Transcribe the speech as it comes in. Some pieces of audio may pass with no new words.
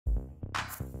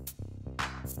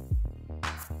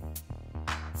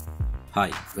Hi,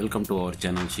 welcome to our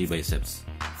channel She Biceps.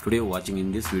 Today watching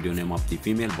in this video name of the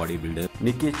female bodybuilder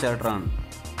Nicki Chartrand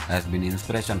has been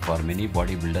inspiration for many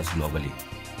bodybuilders globally.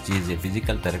 She is a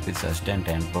physical therapist assistant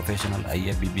and professional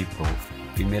ifbb pro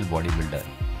female bodybuilder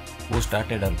who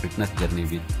started her fitness journey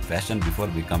with fashion before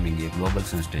becoming a global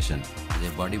sensation. As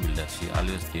a bodybuilder, she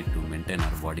always needs to maintain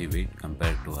her body weight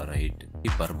compared to her height,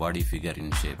 keep her body figure in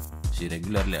shape. She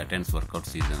regularly attends workout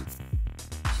seasons.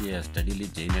 She has steadily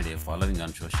gained a following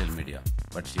on social media,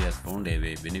 but she has found a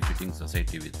way benefiting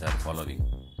society with her following.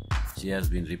 She has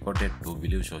been reported to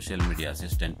believe social media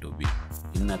assistant to be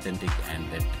inauthentic and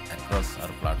that across her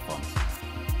platforms.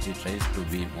 She tries to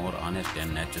be more honest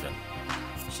and natural.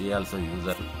 She also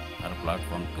uses her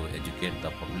platform to educate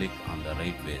the public on the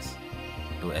right ways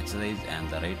to exercise and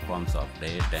the right forms of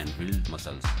diet and build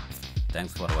muscles.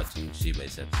 Thanks for watching She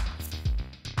Biceps.